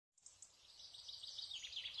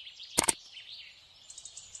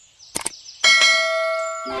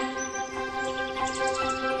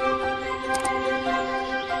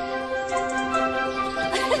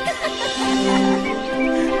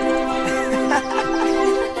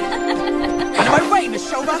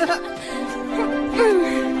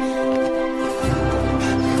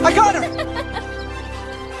I got her!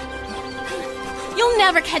 You'll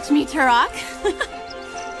never catch me, Turok.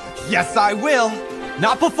 Yes, I will.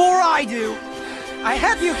 Not before I do. I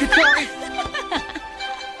have you, Katori.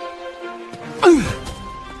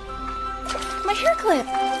 My hair clip.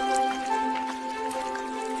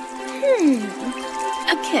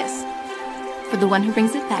 A kiss. For the one who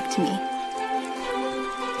brings it back to me.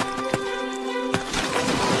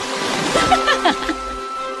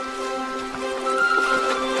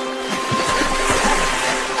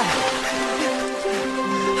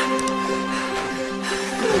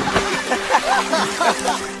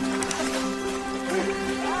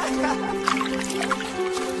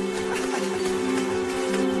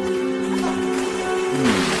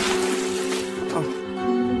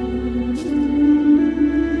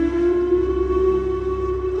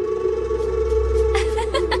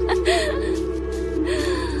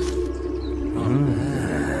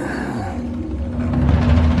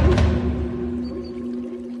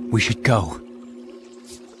 We should go.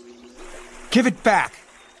 Give it back.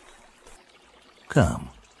 Come,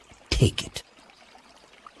 take it.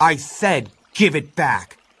 I said give it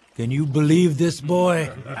back. Can you believe this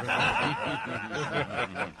boy?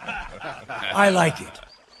 I like it.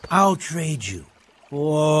 I'll trade you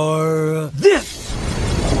for this!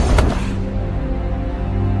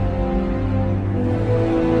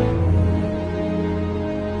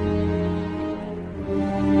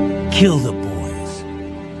 Kill the boys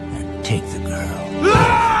and take the girl.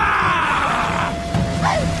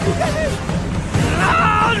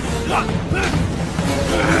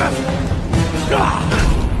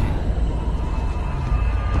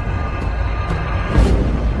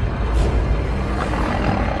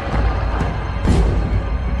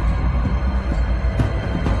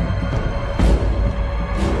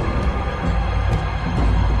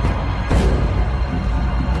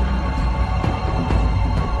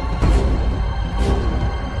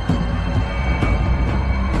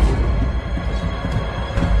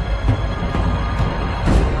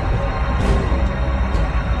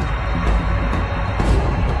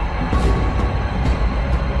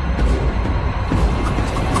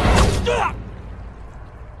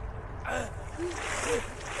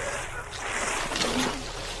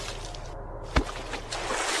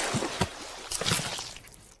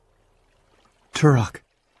 Turok.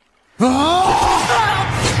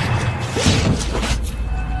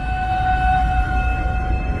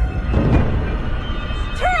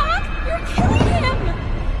 Turok, you're killing him!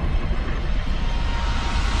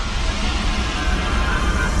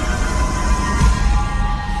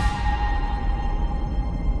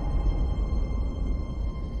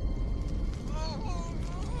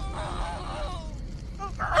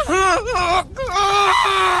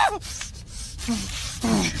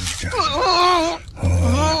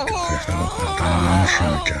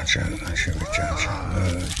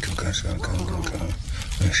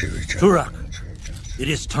 Turok, it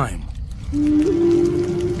is time.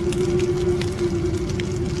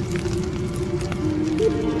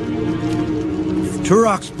 If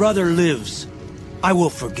Turok's brother lives, I will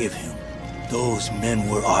forgive him. Those men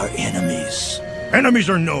were our enemies. Enemies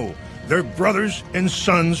or no, their brothers and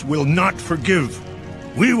sons will not forgive.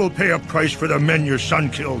 We will pay a price for the men your son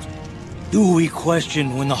killed. Do we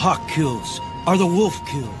question when the hawk kills or the wolf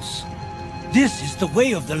kills? This is the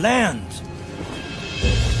way of the land.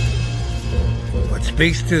 What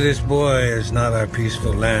speaks to this boy is not our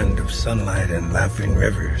peaceful land of sunlight and laughing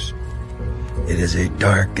rivers. It is a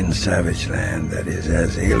dark and savage land that is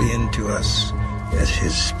as alien to us as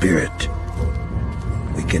his spirit.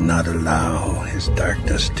 We cannot allow his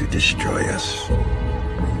darkness to destroy us.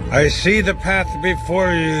 I see the path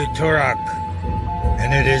before you, Turok,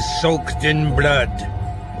 and it is soaked in blood.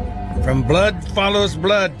 From blood follows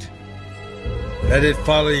blood. Let it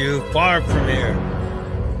follow you far from here.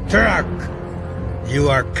 Turok, you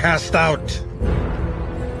are cast out.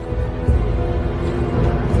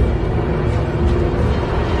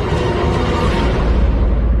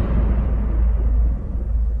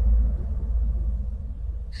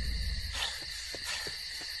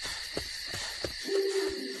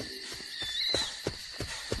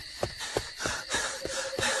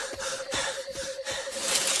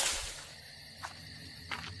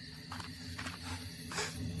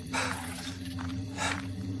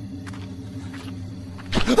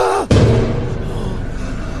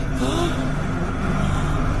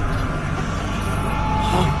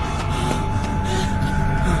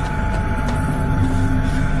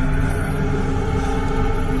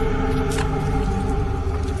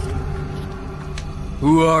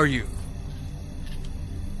 Who are you?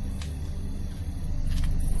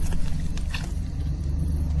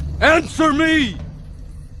 Answer me!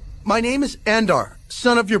 My name is Andar,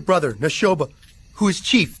 son of your brother, Nashoba, who is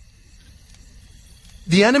chief.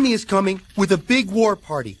 The enemy is coming with a big war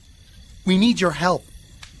party. We need your help.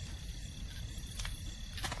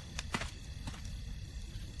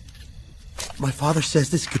 My father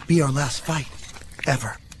says this could be our last fight,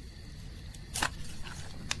 ever.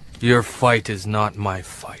 Your fight is not my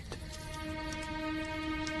fight.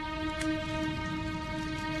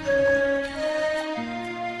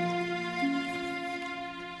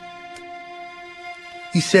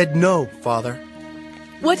 He said no, father.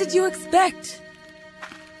 What did you expect?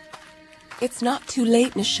 It's not too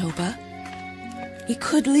late, Nashoba. We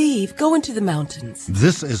could leave, go into the mountains.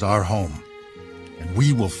 This is our home, and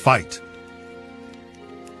we will fight.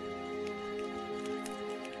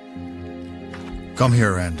 Come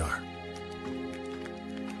here, Andar.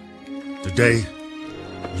 Today,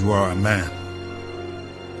 you are a man.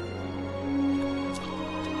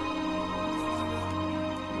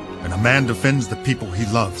 And a man defends the people he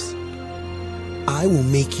loves. I will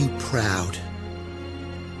make you proud.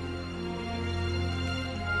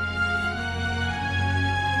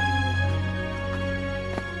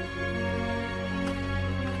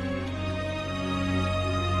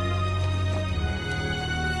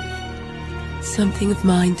 Something of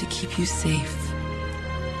mine to keep you safe.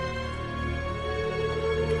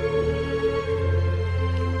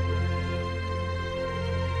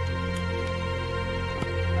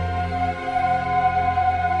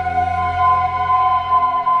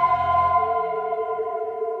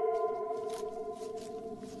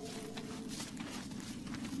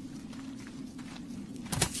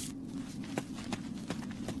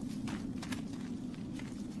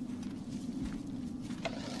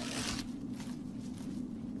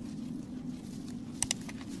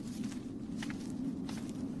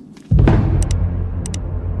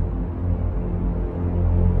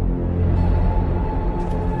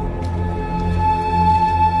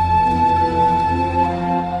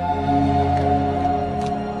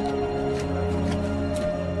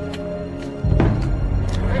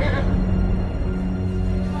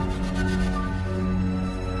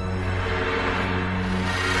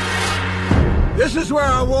 This is where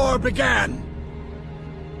our war began.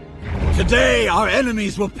 Today, our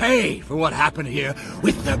enemies will pay for what happened here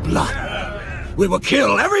with their blood. We will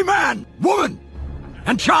kill every man, woman,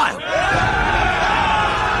 and child.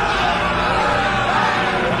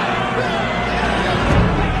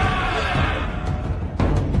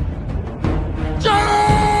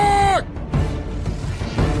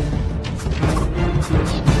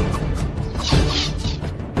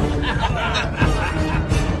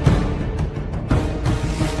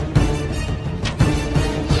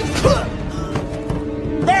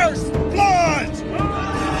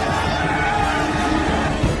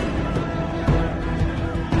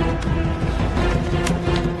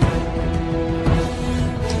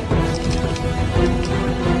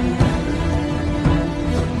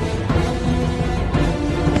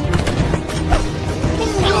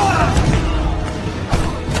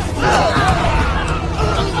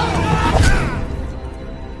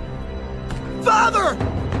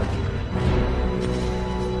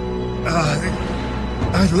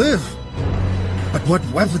 I live. But what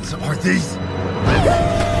weapons are these?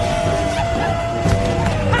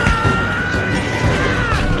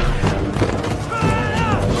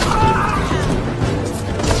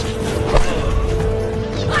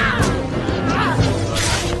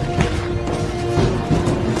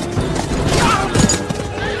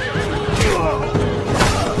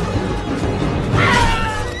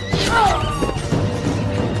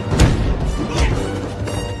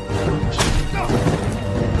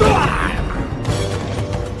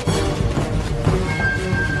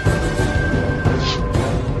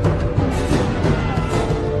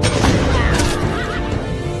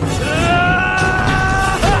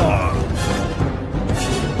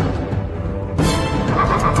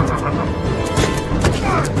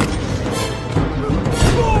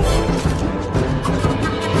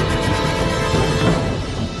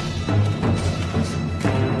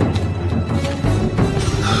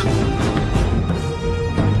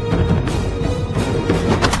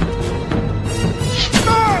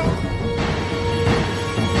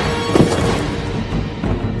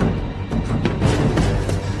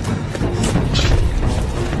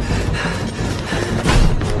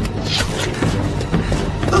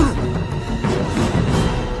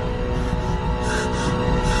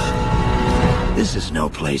 This is no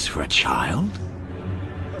place for a child.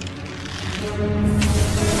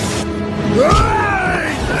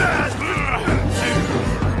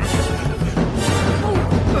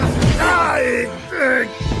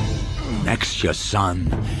 Next First your son,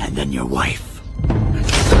 and then your wife.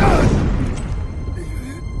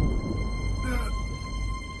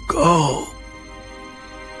 Go.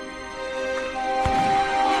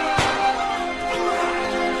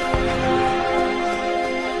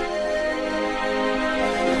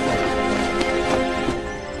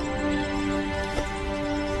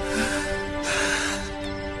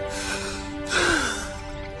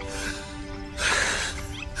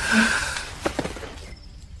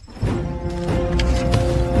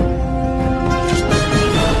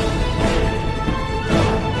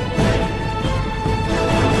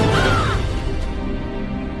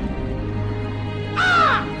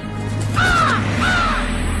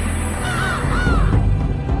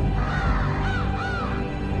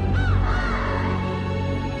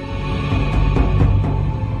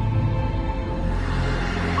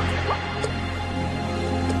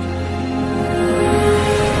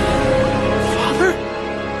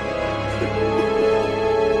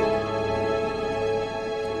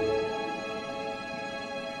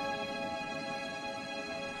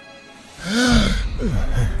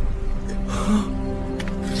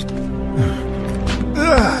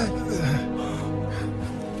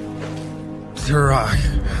 Turok,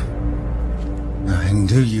 I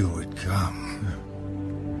knew you would come.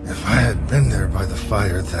 If I had been there by the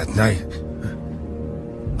fire that night,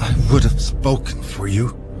 I would have spoken for you.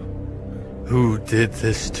 Who did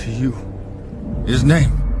this to you? His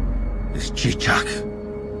name is Chichak,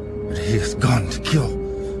 but he has gone to kill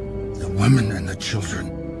the women and the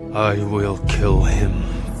children. I will kill him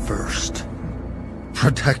first.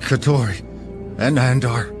 Protect Katori and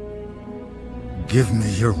Andar. Give me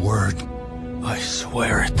your word. I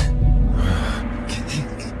swear it.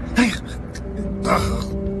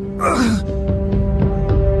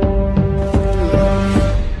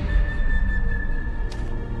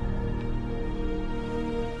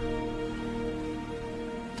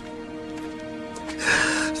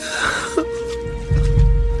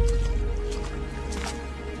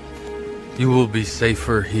 You will be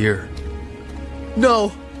safer here.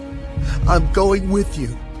 No! I'm going with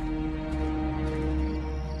you.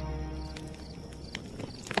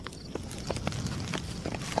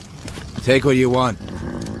 Take what you want.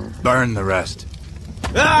 Burn the rest.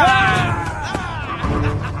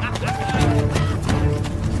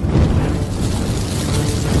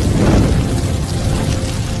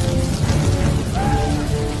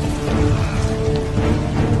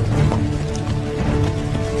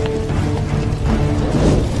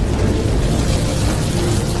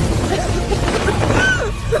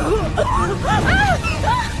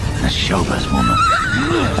 Shoba's woman.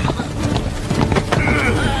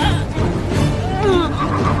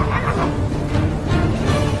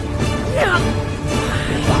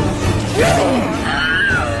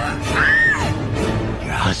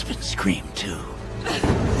 Your husband screamed too.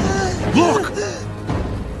 Look!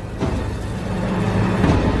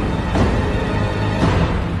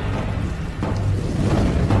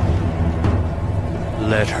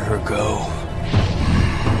 Let her go.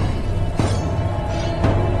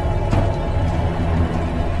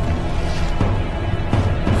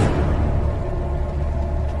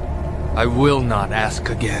 I will not ask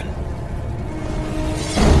again.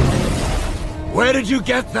 Where did you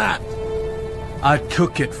get that? I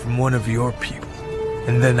took it from one of your people,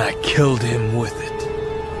 and then I killed him with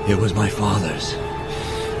it. It was my father's.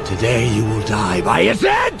 Today you will die by its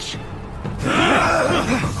edge!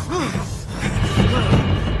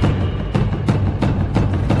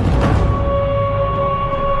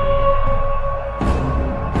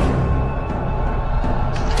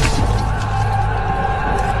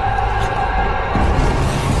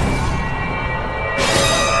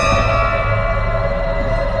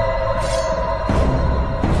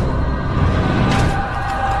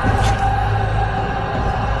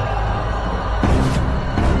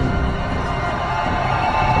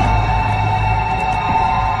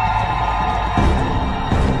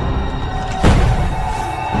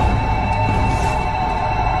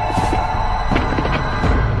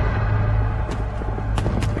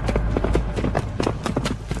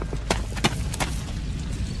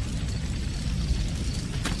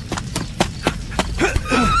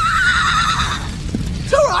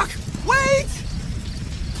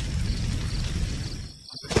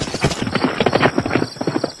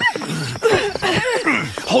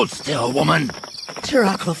 Hold still, woman.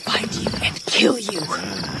 Turok will find you and kill you.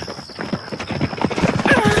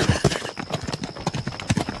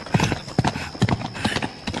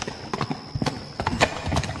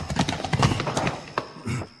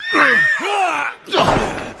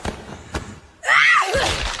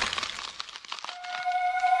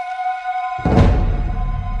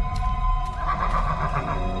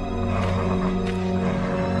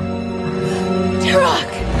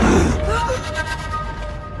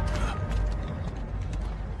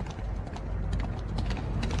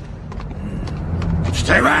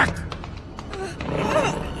 Stay back!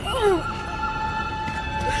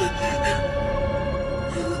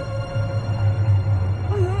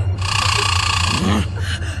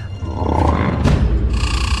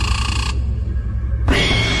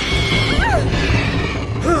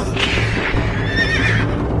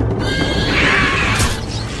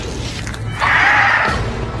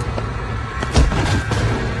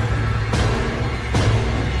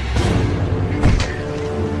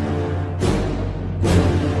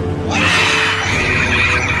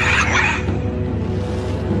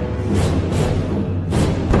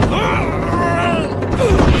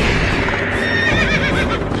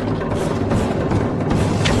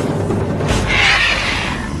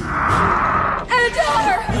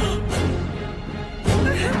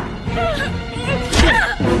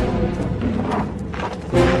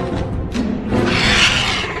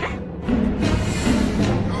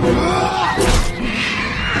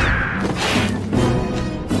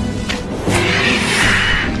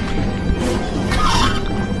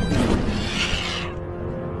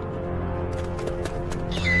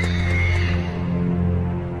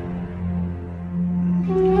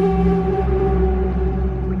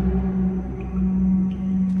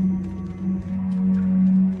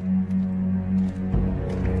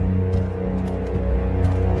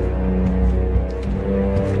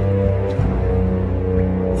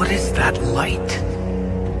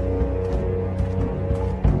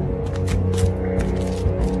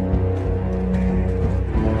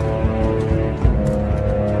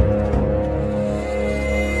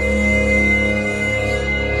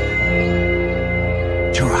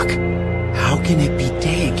 can it be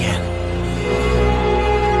day again?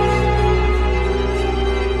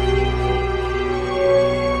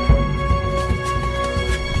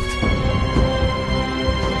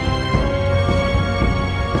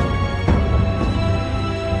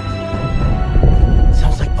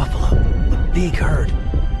 Sounds like buffalo. A big herd.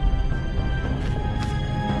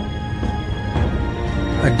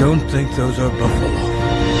 I don't think those are buffalo.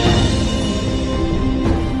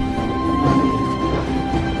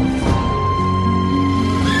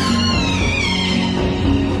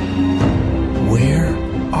 Where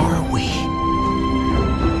are we?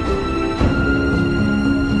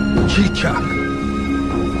 Chicha.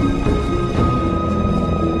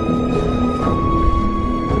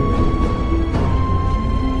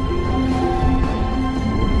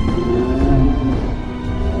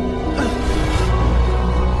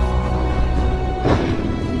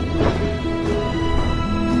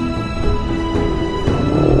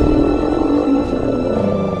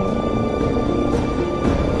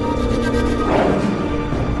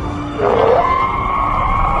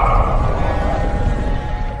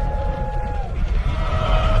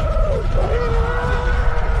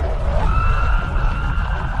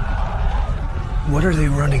 What are they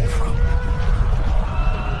running from?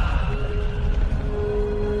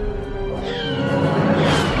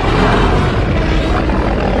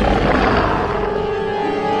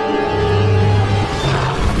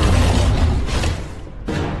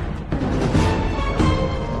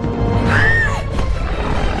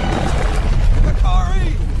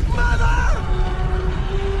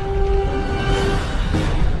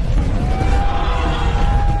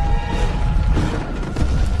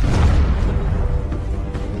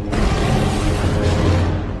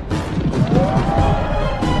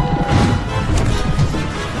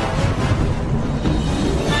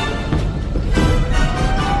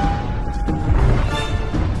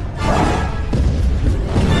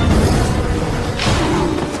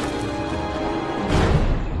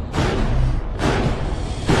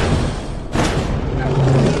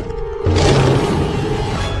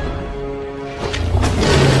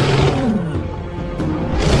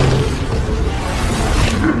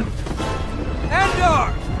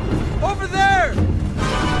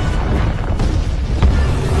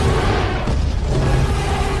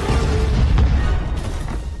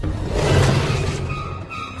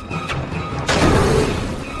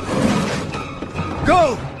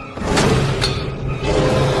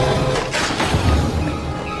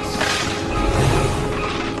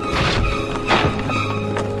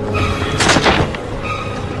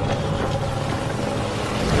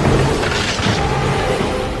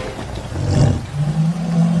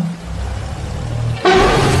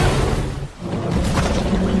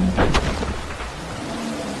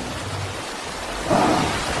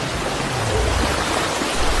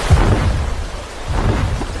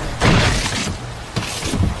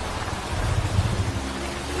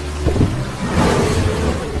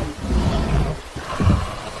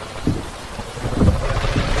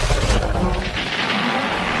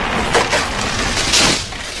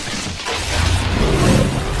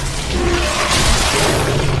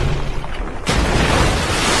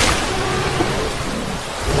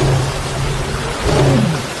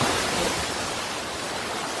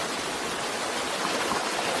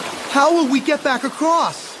 we get back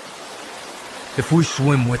across? If we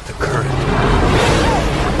swim with the current.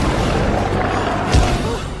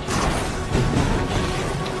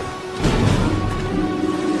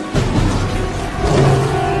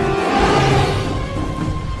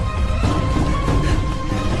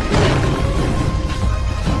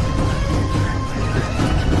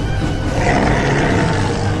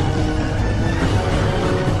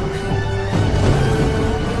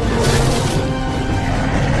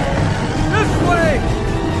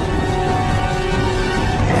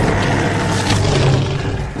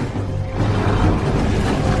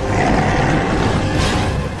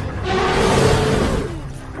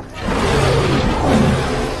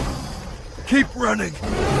 Keep running!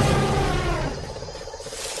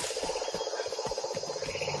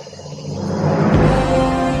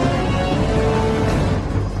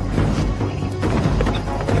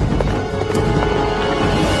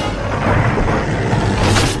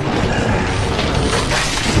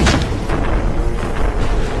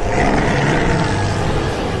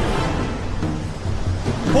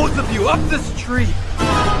 Both of you, up this tree!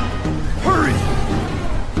 Hurry!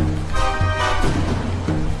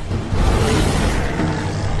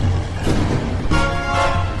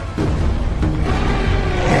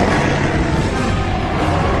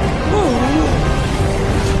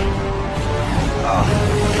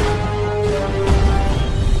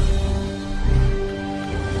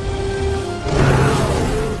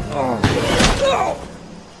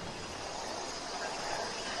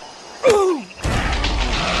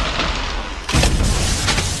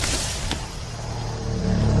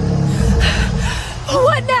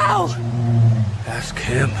 What now? Ask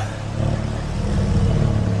him.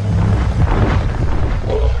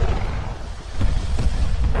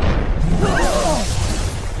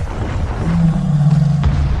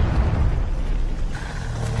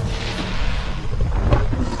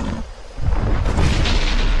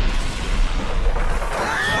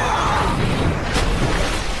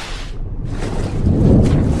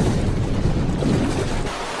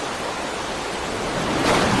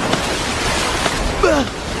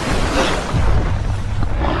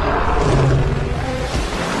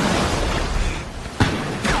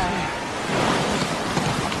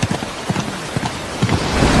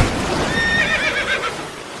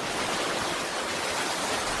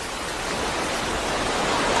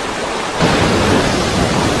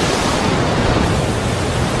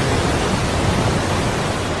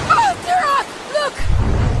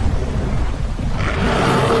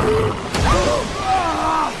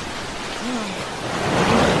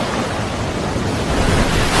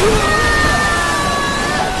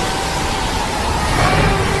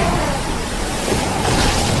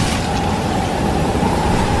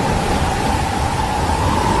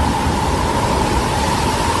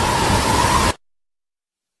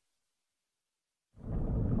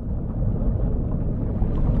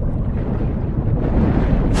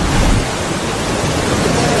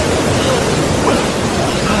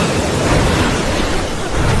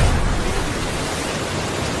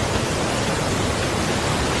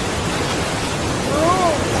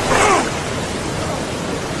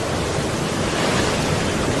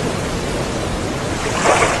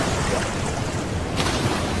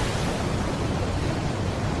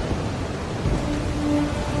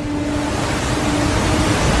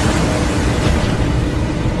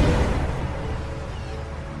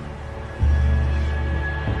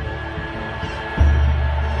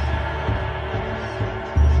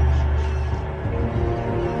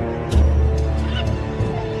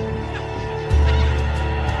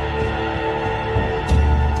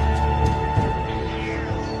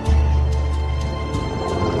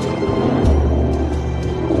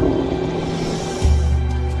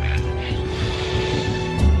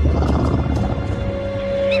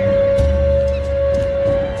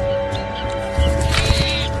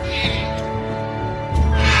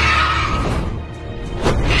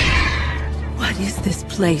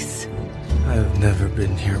 Place. I've never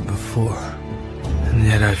been here before, and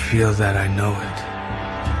yet I feel that I know it.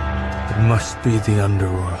 It must be the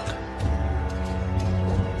underworld.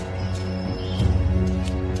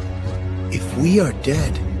 If we are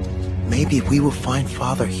dead, maybe we will find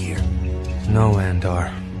Father here. No,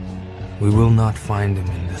 Andar. We will not find him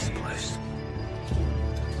in this place.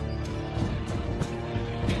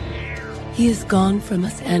 He is gone from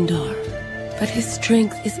us, Andar, but his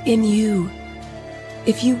strength is in you.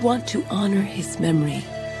 If you want to honor his memory,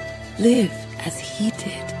 live as he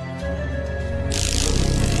did.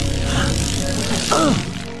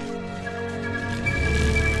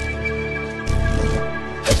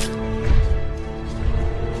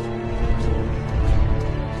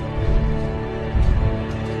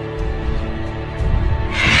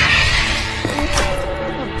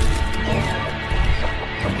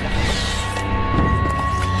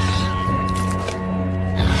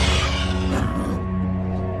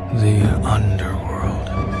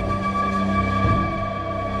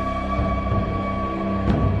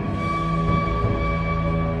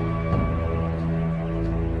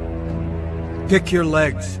 Pick your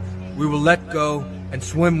legs. We will let go and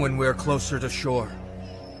swim when we are closer to shore.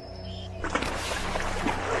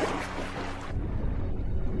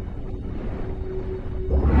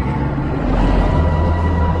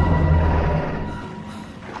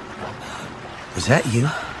 Was that you?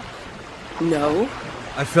 No.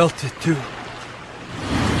 I felt it too.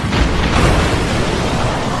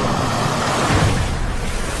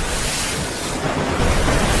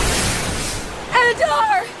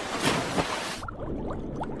 Andar!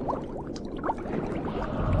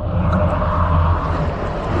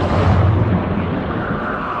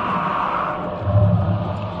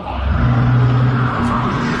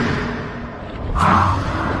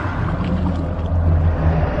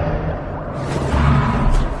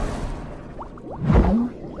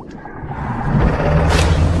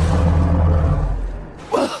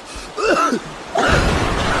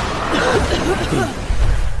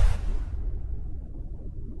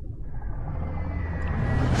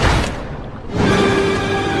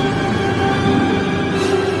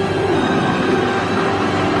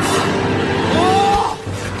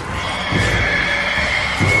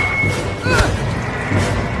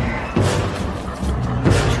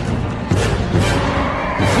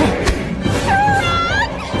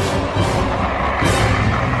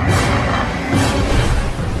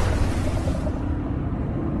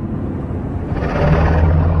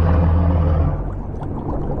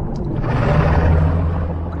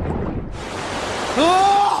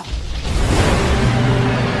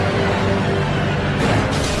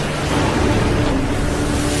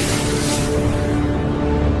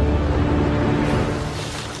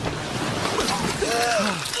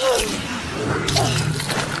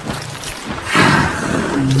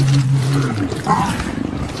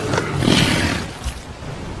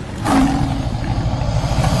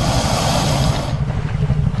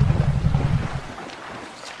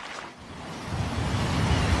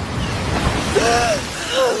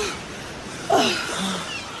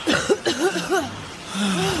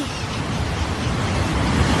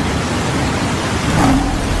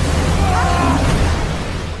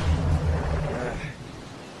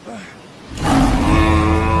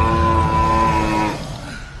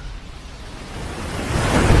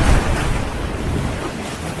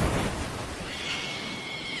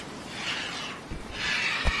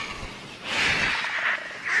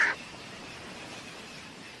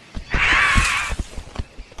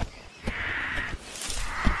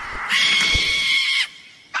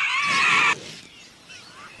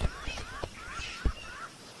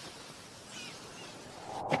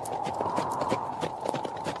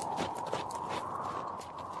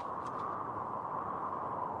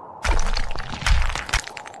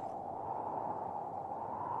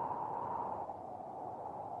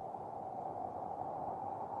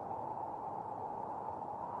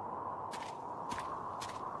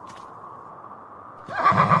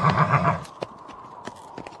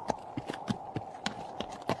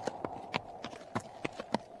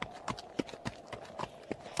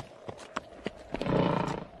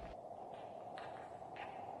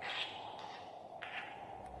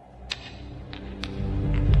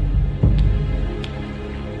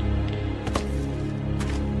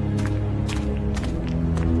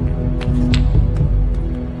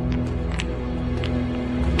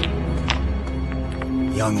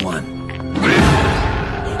 Young one.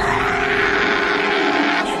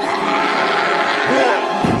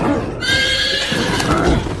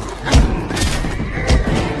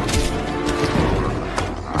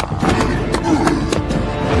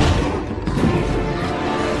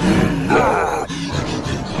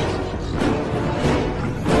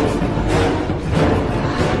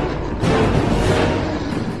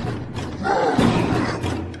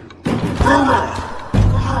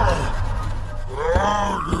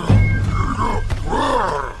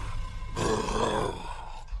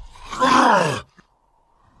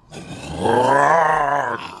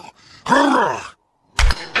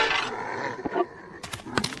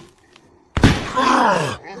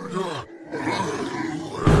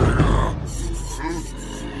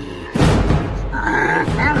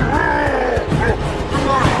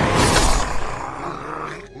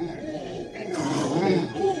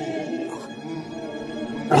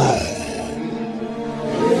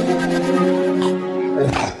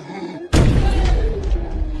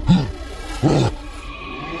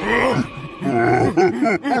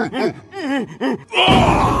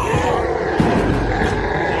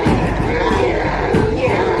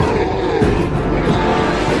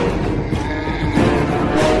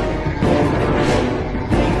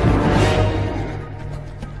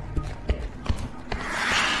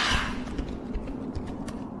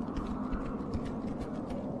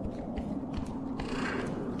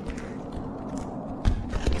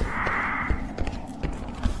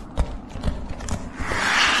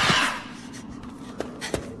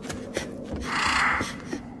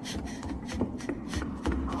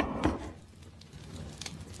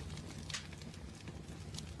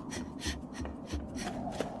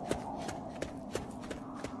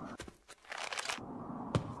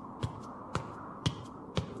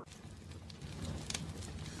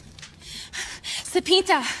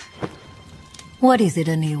 Sapita, What is it,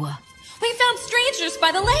 Aniwa? we found strangers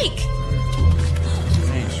by the lake.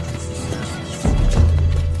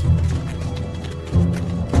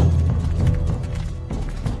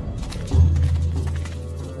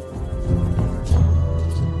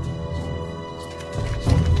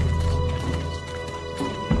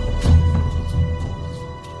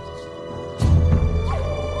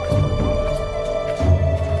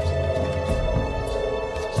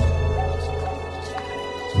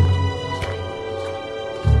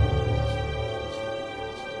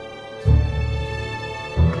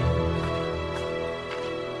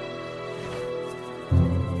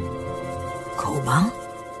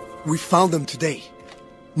 We found them today,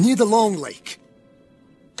 near the Long Lake.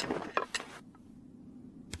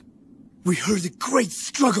 We heard a great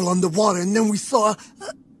struggle underwater, and then we saw...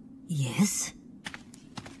 Yes?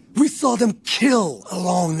 We saw them kill a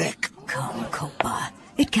long neck. Come, Kopa.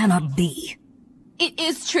 It cannot be. It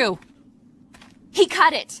is true. He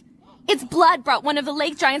cut it. Its blood brought one of the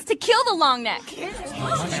lake giants to kill the long neck.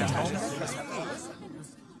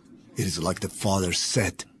 It is like the father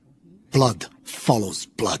said. Blood follows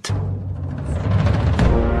blood.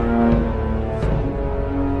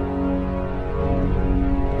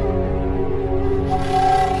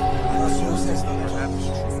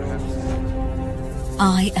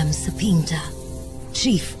 I am Sapinta,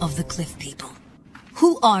 chief of the Cliff People.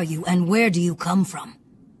 Who are you and where do you come from?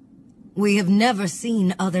 We have never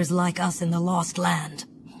seen others like us in the Lost Land.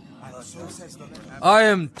 I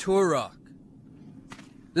am Turok.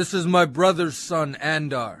 This is my brother's son,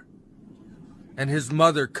 Andar, and his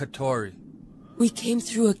mother, Katori. We came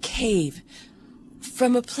through a cave,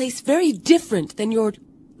 from a place very different than your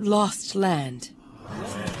lost land.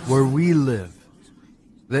 Where we live,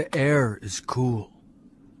 the air is cool.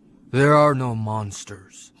 There are no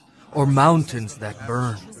monsters, or mountains that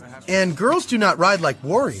burn. And girls do not ride like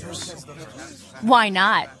warriors. Why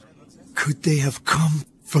not? Could they have come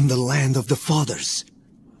from the land of the fathers?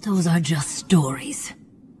 Those are just stories.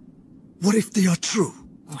 What if they are true?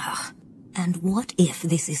 And what if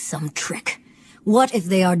this is some trick? What if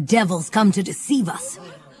they are devils come to deceive us?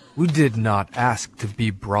 We did not ask to be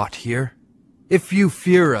brought here. If you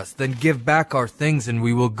fear us, then give back our things and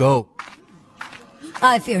we will go.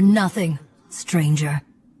 I fear nothing, stranger.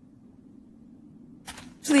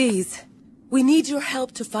 Please, we need your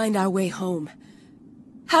help to find our way home.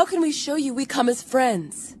 How can we show you we come as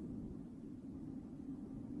friends?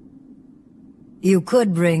 You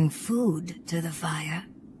could bring food to the fire.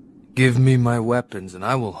 Give me my weapons and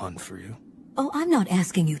I will hunt for you. Oh, I'm not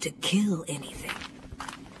asking you to kill anything.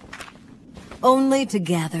 Only to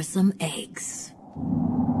gather some eggs.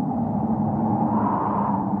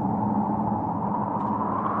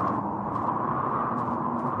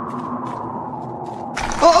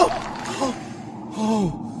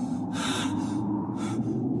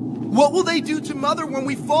 What will they do to Mother when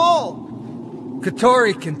we fall?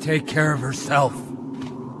 Katori can take care of herself.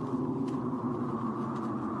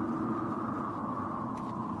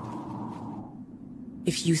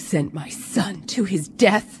 If you sent my son to his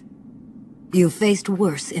death... You faced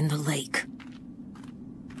worse in the lake.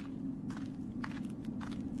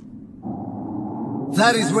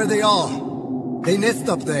 That is where they are. They nest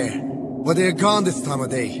up there, but they're gone this time of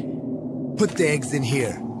day. Put the eggs in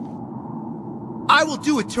here. I will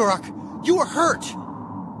do it, Turok. You are hurt.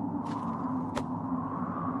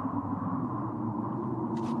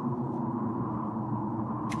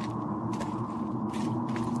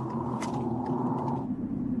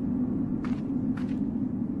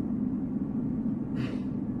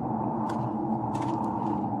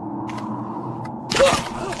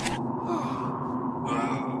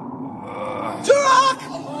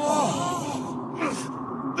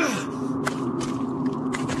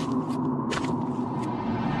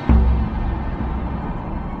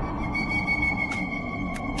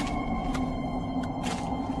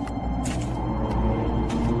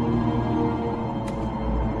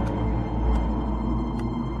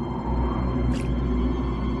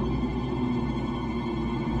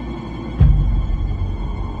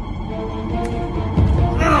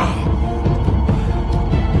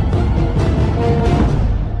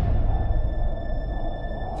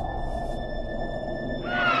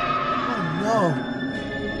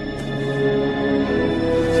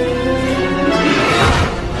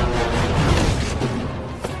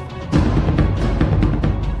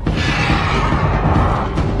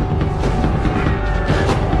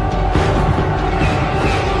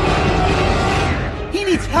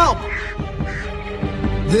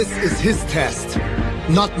 This is his test,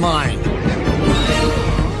 not mine.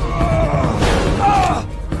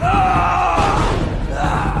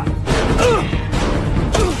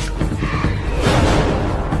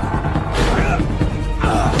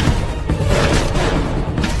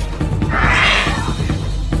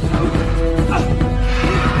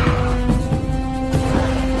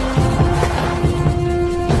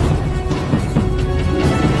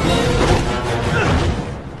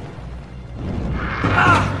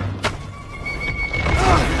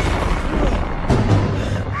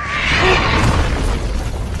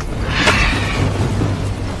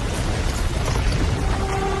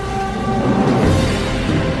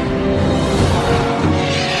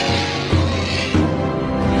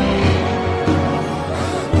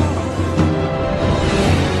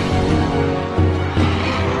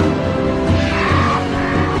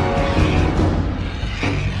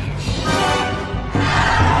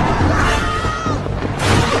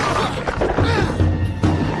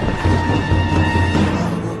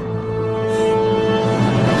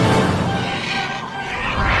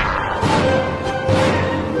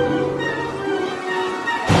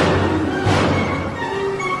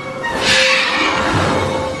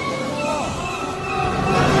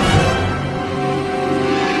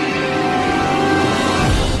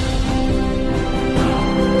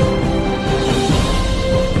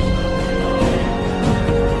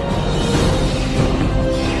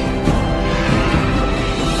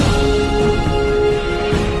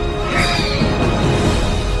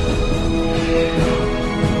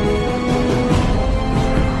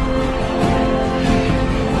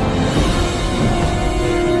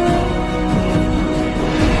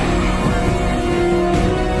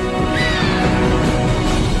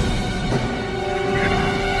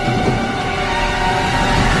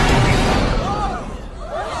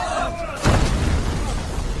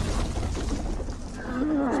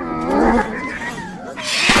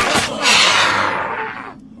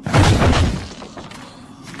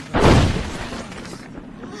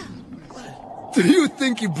 Do you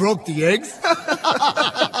think he broke the eggs?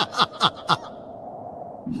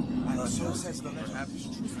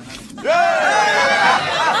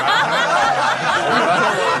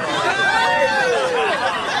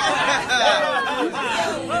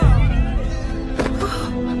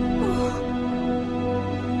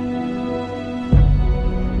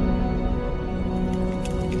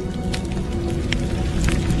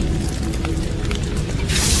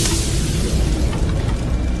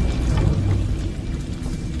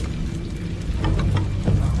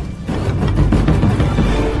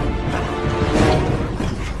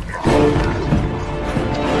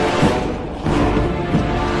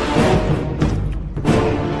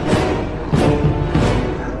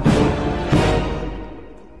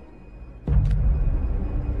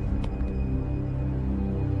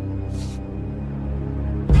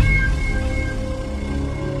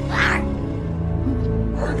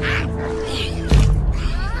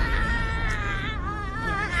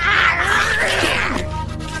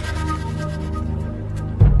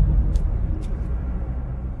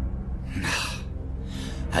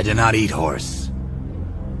 I do not eat horse.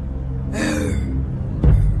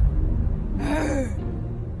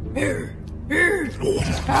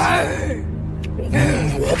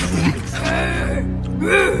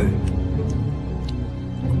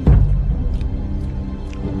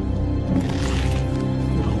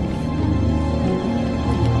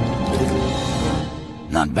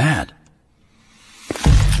 Not bad.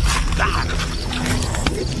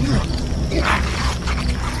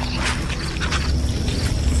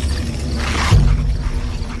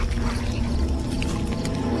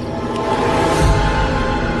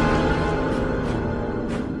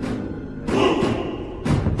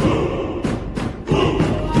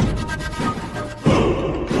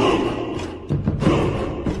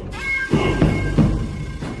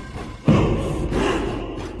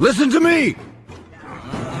 Listen to me!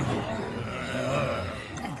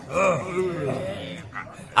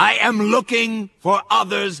 I am looking for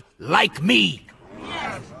others like me.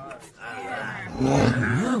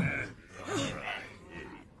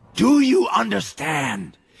 Do you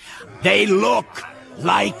understand? They look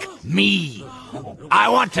like me. I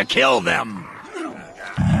want to kill them.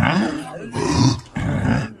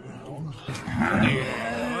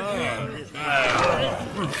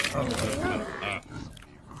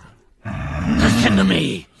 Listen to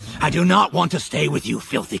me. I do not want to stay with you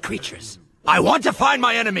filthy creatures. I want to find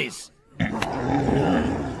my enemies.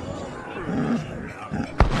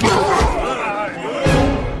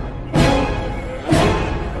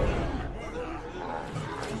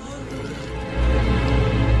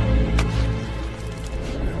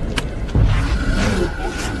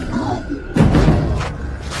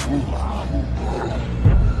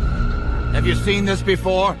 Have you seen this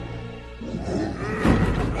before?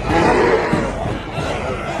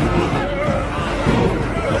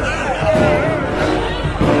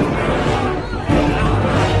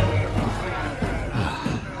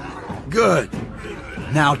 Good.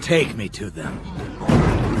 Now take me to them.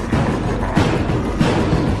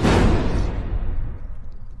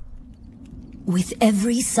 With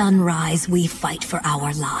every sunrise, we fight for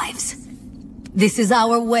our lives. This is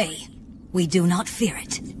our way. We do not fear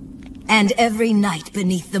it. And every night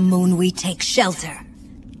beneath the moon, we take shelter.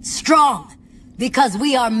 Strong, because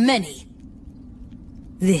we are many.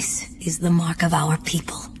 This is the mark of our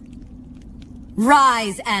people.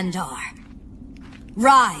 Rise, Andar.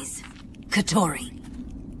 Rise, Katori.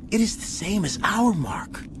 It is the same as our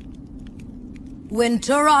mark. When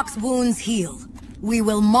Turok's wounds heal, we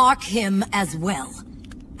will mark him as well.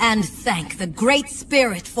 And thank the Great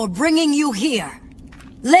Spirit for bringing you here.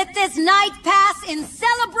 Let this night pass in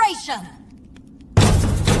celebration!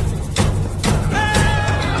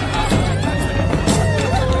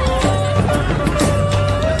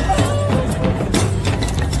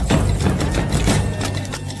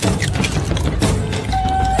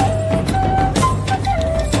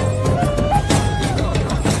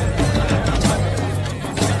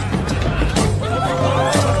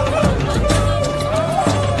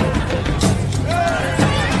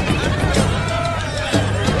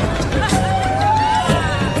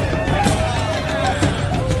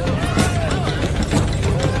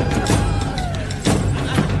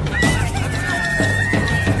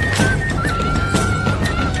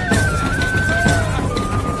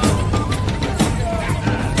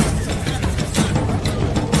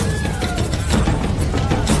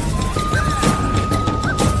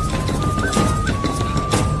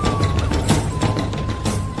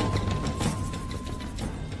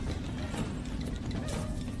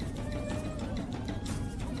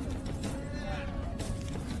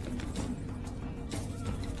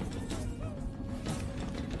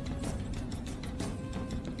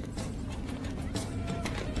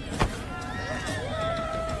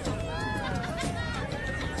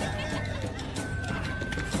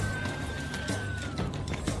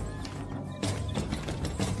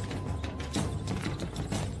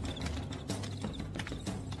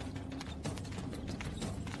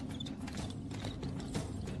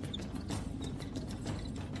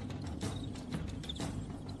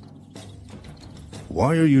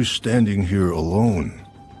 why are you standing here alone?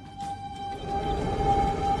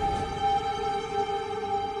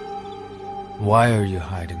 Why are you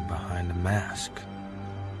hiding behind a mask?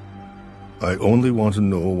 I only want to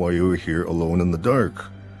know why you are here alone in the dark.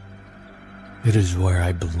 It is where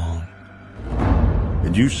I belong.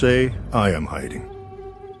 And you say I am hiding.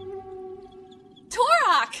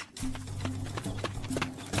 Turok!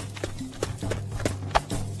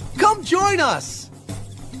 Come join us!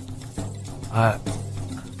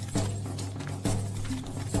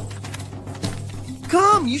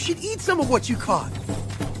 Come, you should eat some of what you caught.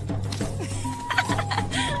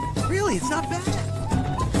 Really, it's not bad.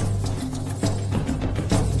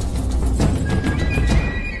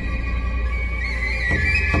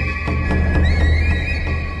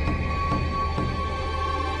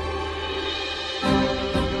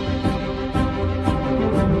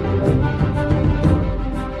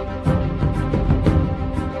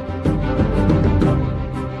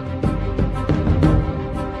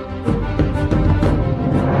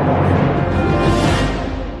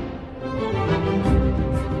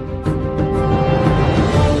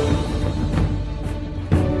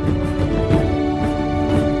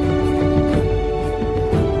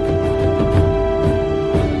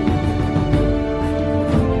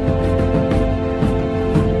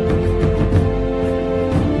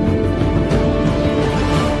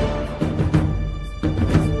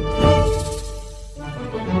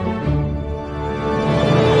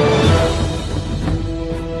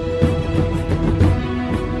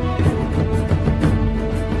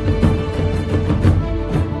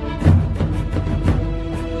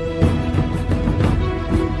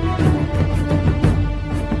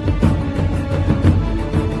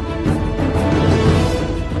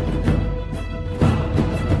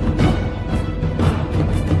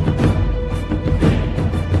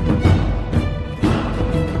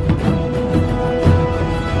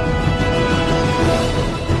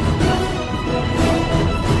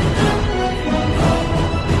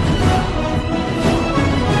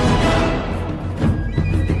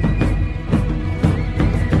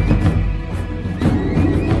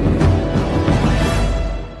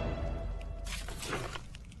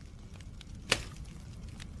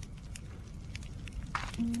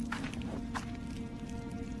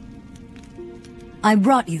 I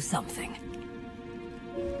brought you something.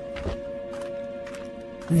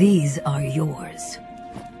 These are yours.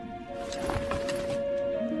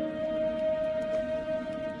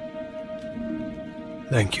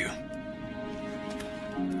 Thank you.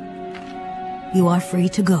 You are free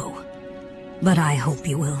to go, but I hope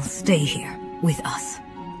you will stay here with us.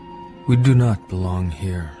 We do not belong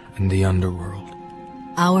here in the underworld.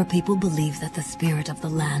 Our people believe that the spirit of the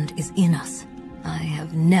land is in us. I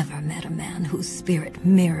have never met a man whose spirit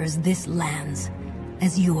mirrors this land's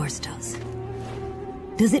as yours does.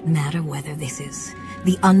 Does it matter whether this is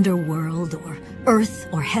the underworld or earth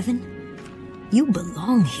or heaven? You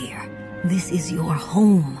belong here. This is your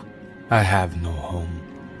home. I have no home.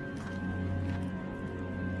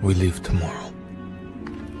 We leave tomorrow.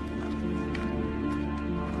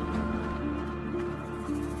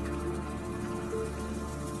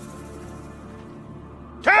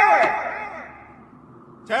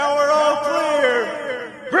 Tower all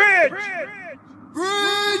clear! Bridge!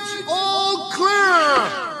 Bridge all clear!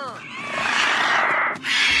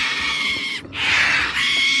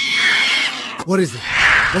 What is it?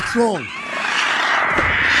 What's wrong?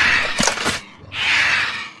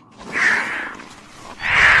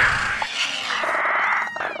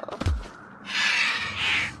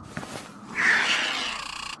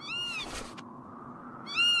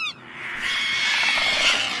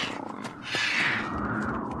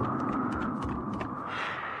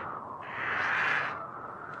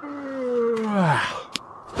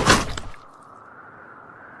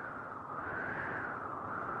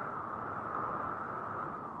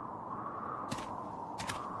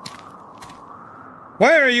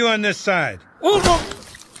 Why are you on this side?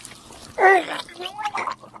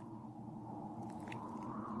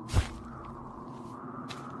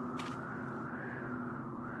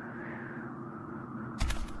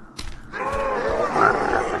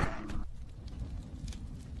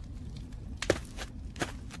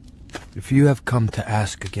 If you have come to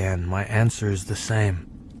ask again, my answer is the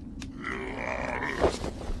same.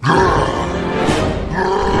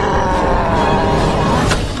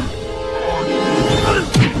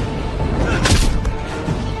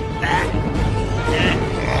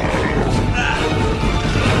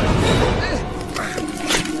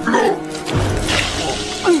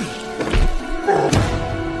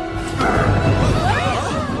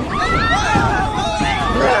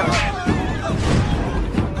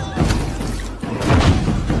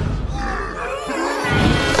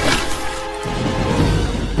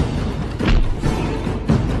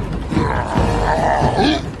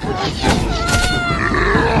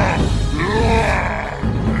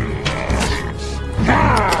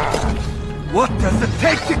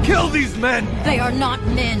 Kill these men! They are not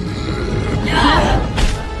men.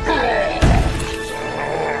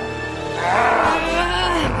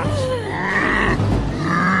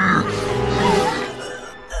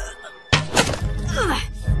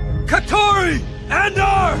 Katori!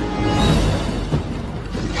 Andar!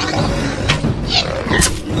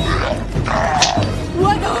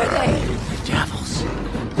 What are they? Devils.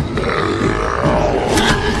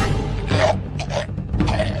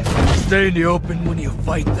 Stay in the open when you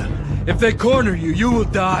fight them. If they corner you, you will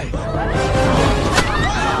die.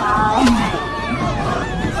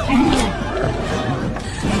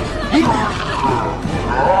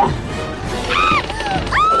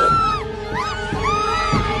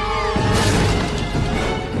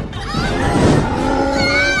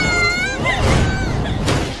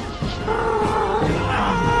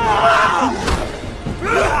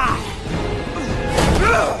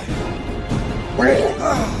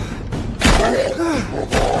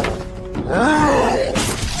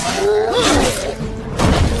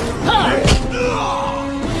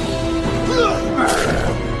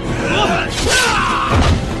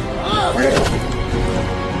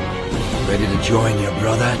 Ready to join your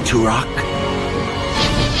brother, Turok?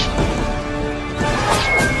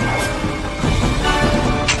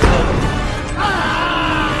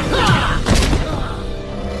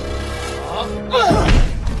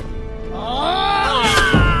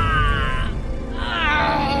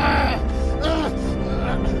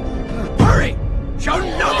 Hurry! Show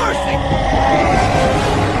no mercy!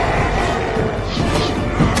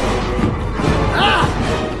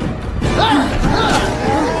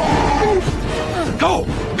 Go!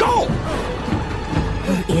 Go!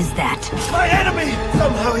 Who is that? My enemy!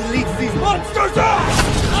 Somehow he leads these monsters out!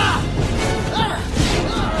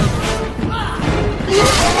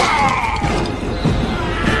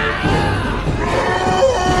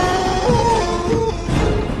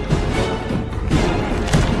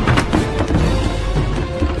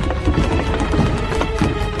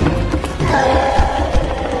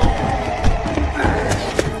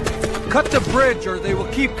 Cut the bridge or they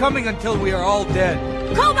will keep coming until we are all dead.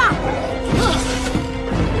 Koba!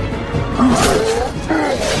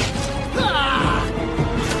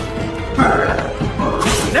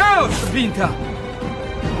 Now, Sabinta!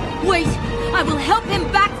 Wait! I will help him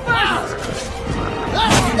back first!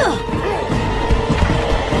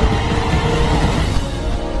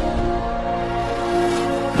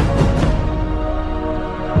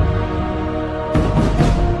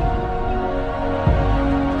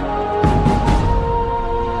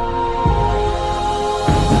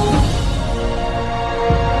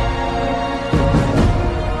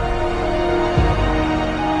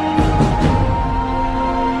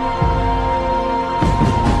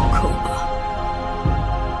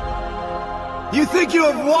 You think you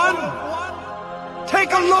have won?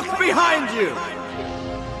 Take a look behind you!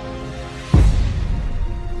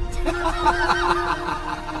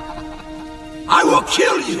 I will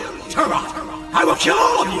kill you, Turok! I will kill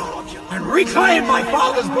all of you and reclaim my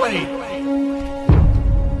father's blade!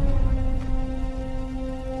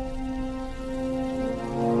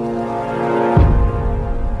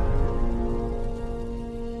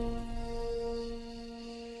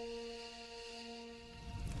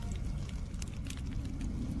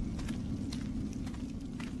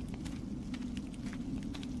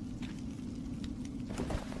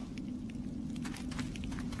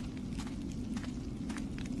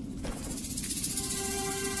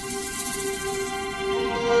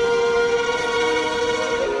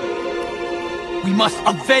 We must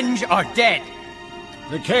avenge our dead!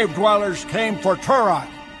 The cave dwellers came for Turok.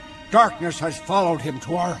 Darkness has followed him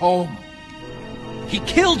to our home. He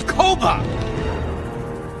killed Koba!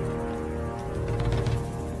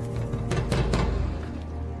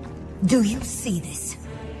 Do you see this?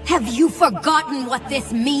 Have you forgotten what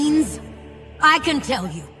this means? I can tell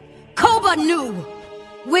you. Koba knew!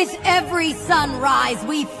 With every sunrise,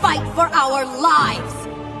 we fight for our lives!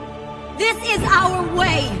 This is our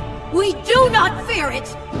way! We do not fear it!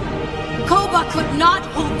 Koba could not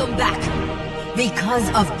hold them back. Because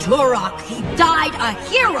of Turok, he died a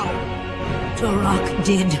hero! Turok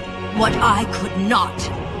did what I could not.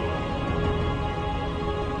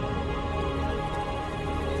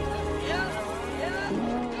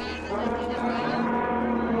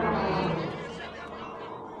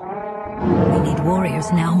 We need warriors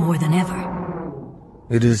now more than ever.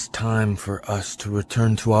 It is time for us to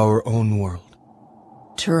return to our own world.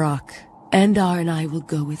 Turok, Andar and I will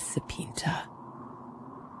go with Sabinta.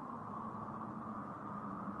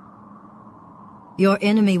 Your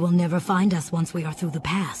enemy will never find us once we are through the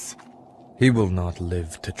pass. He will not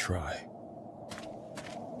live to try.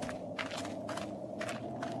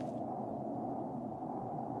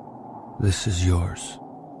 This is yours.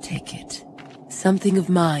 Take it. Something of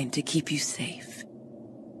mine to keep you safe.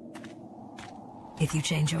 If you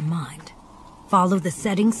change your mind, follow the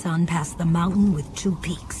setting sun past the mountain with 2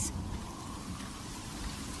 peaks.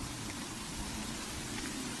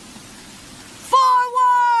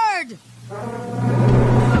 Forward!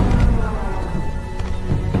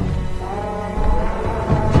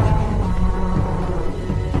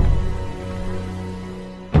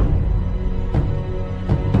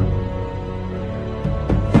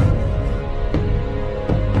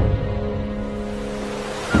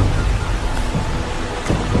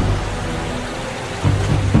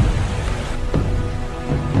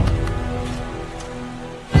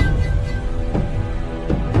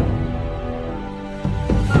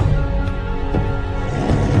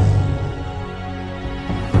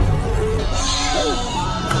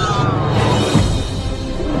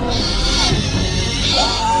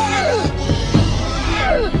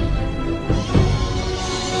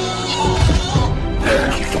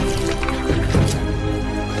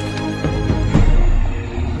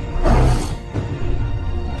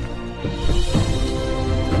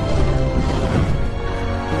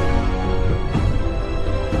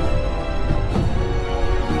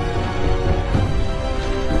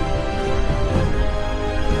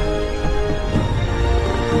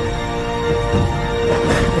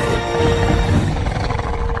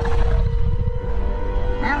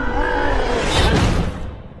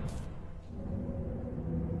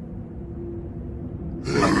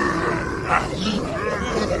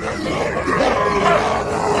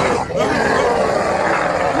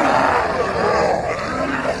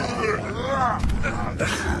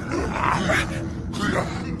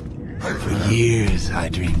 I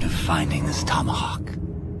dreamed of finding this tomahawk.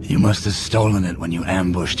 You must have stolen it when you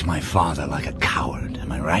ambushed my father like a coward,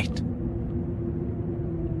 am I right?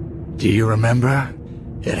 Do you remember?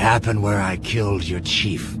 It happened where I killed your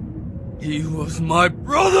chief. He was my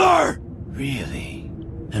brother! Really?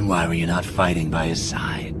 And why were you not fighting by his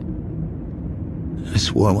side? I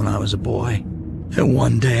swore when I was a boy that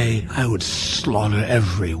one day I would slaughter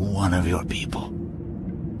every one of your people.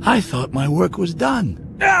 I thought my work was done.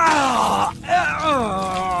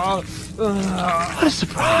 What a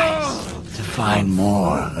surprise to find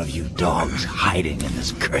more of you dogs hiding in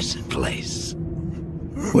this cursed place.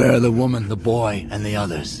 Where are the woman, the boy, and the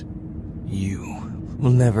others? You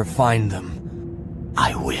will never find them.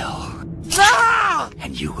 I will.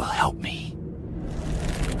 And you will help me.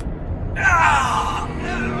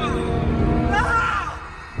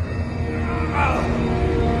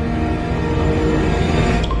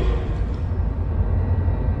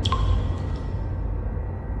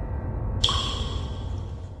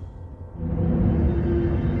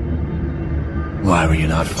 Why were you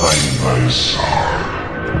not fighting by his side?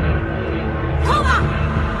 Come on!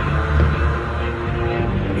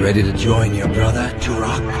 Ready to join your brother,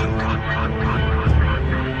 Turok?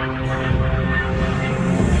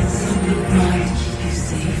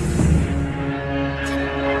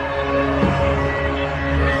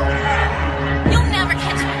 You'll never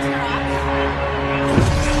catch me, Turok.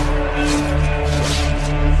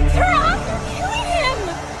 Turok, you're killing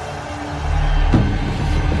him!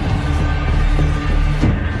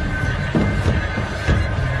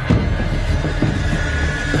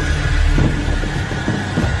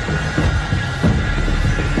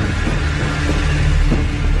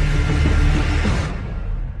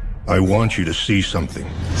 I want you to see something.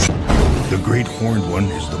 The Great Horned One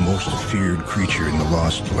is the most feared creature in the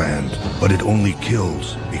Lost Land, but it only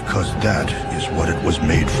kills because that is what it was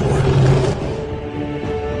made for.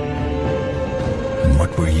 And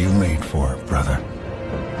what were you made for, brother?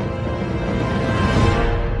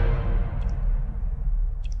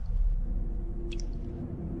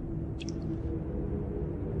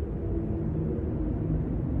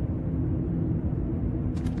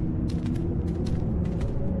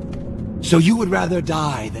 So you would rather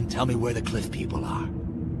die than tell me where the cliff people are?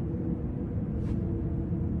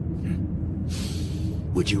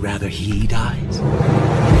 Would you rather he dies?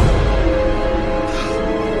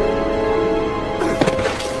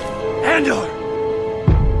 Andor!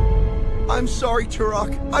 I'm sorry,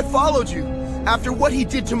 Turok. I followed you. After what he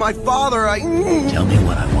did to my father, I... Tell me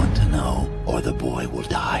what I want to know, or the boy will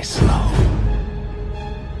die slow.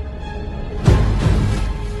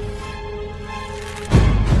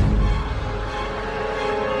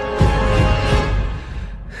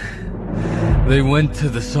 They went to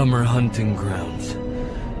the summer hunting grounds.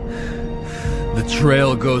 The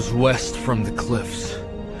trail goes west from the cliffs.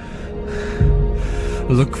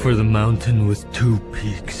 Look for the mountain with 2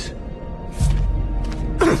 peaks.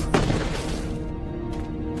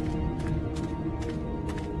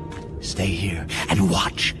 stay here and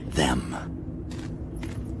watch them.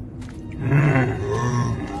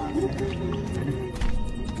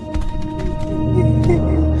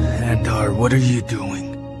 Andar, what are you doing?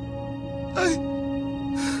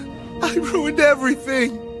 I ruined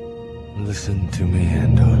everything. Listen to me,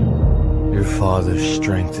 Andar. Your father's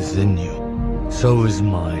strength is in you. So is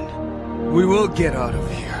mine. We will get out of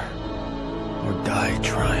here. Or die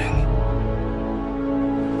trying.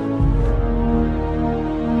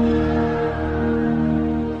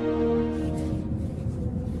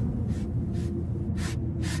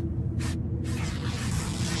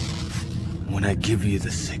 When I give you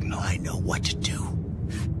the signal, I know what to do.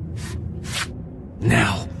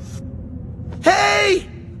 Now. Hey!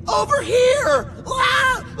 Over here!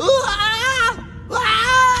 Ah! Ah!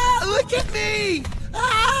 Ah! Look at me!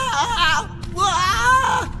 Ah! Ah!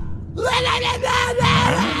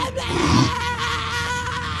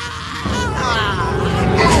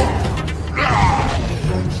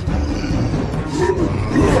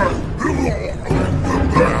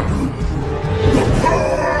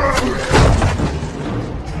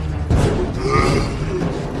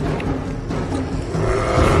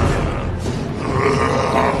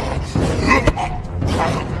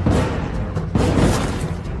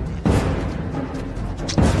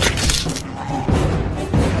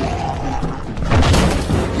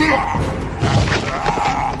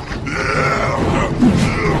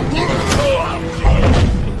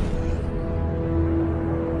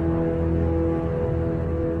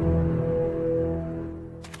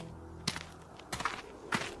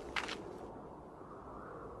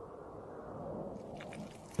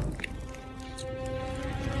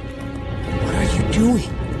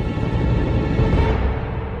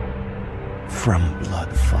 From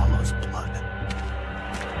blood follows blood.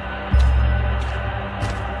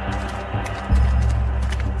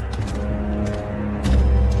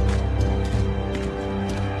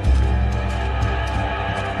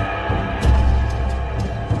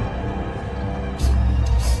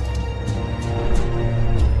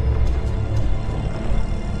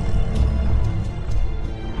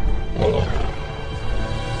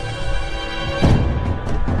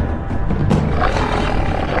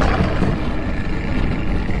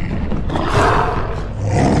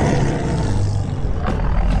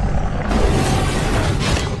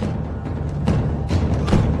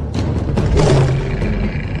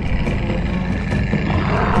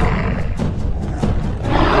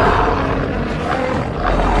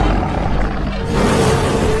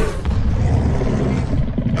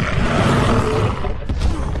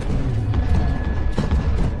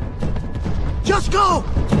 Just go!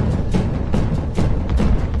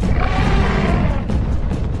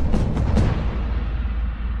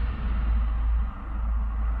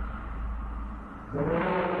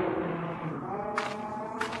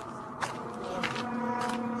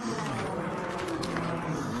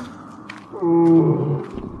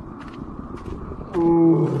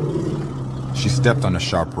 She stepped on a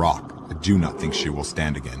sharp rock. I do not think she will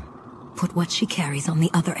stand again. Put what she carries on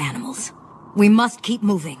the other animals. We must keep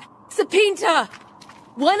moving. Sapinta!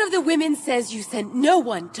 One of the women says you sent no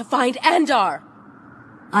one to find Andar.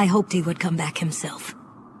 I hoped he would come back himself.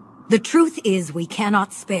 The truth is we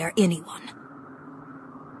cannot spare anyone.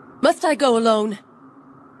 Must I go alone?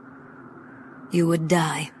 You would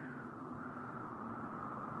die.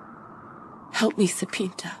 Help me,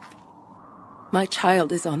 Sapinta. My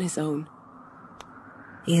child is on his own.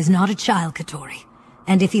 He is not a child, Katori.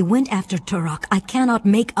 And if he went after Turok, I cannot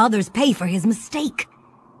make others pay for his mistake.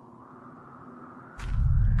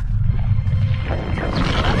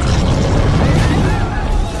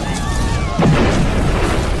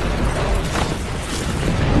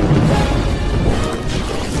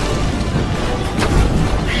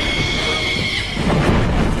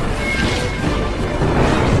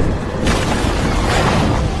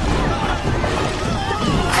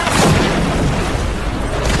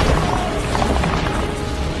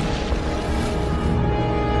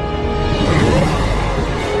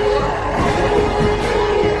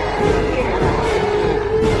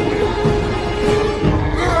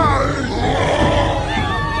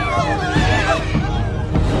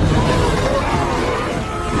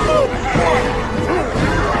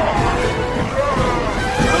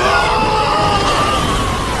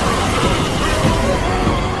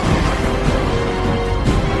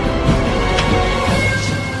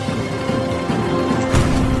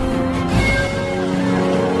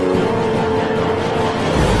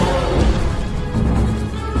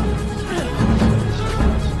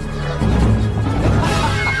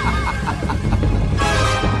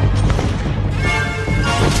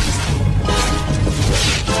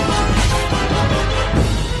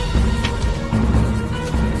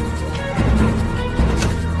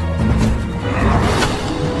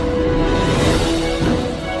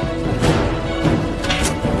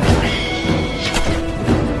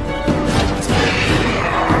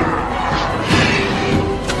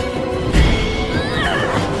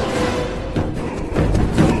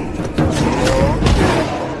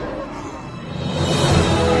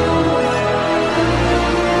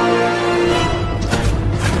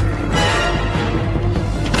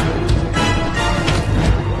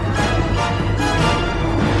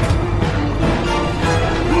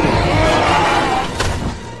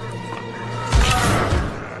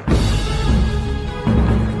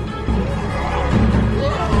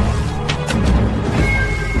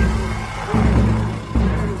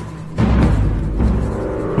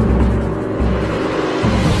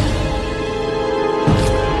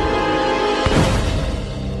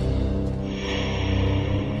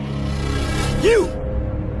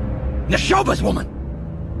 Neshoba's woman!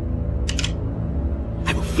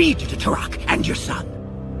 I will feed you to Turok and your son.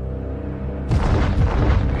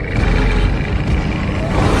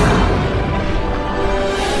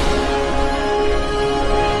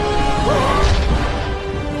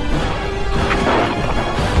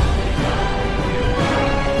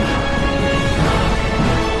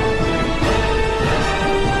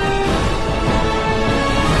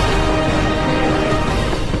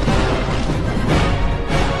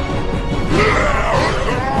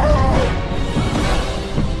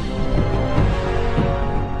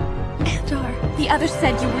 Others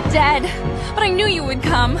said you were dead, but I knew you would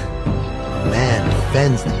come. A man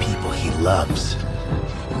defends the people he loves.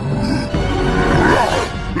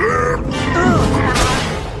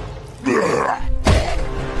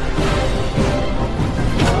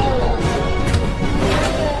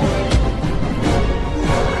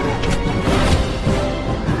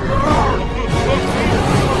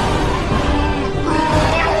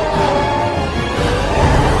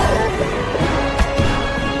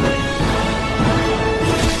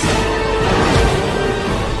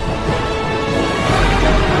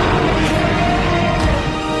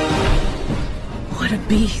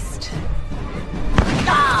 Beast.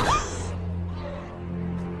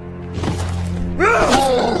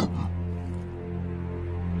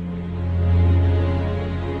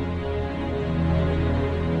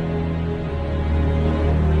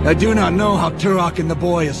 I do not know how Turok and the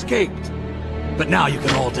boy escaped, but now you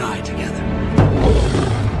can all die together.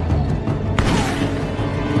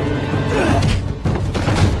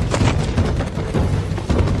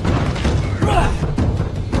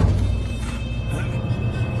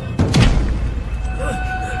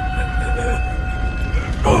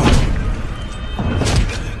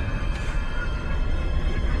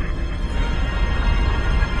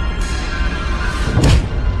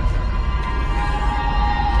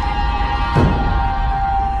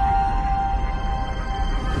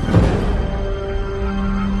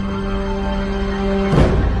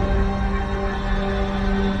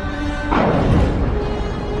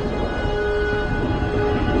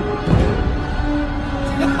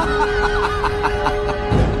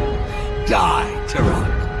 Die, Turok.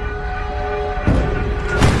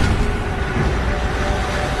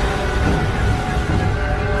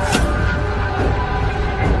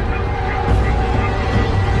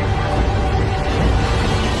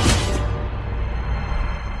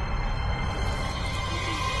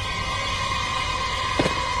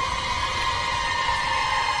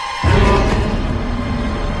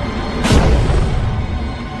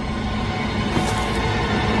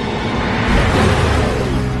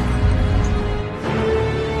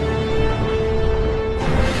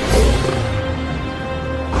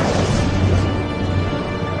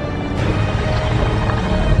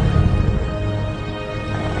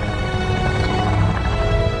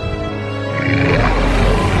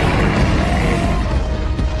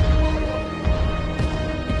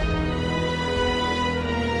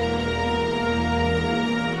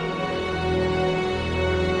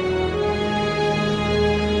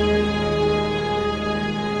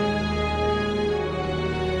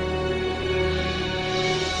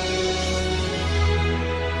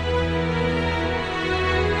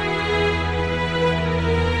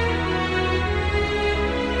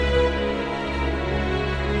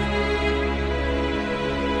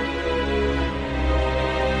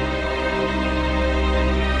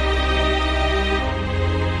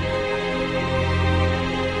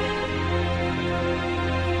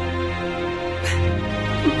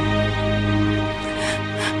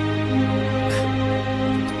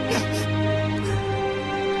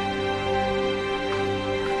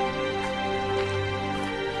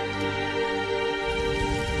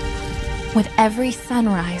 With every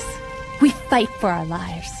sunrise, we fight for our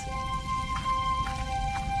lives.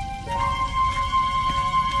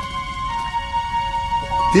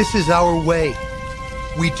 This is our way.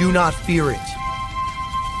 We do not fear it.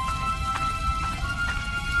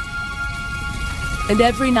 And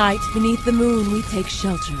every night, beneath the moon, we take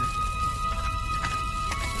shelter.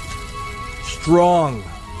 Strong.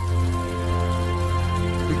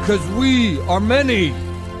 Because we are many.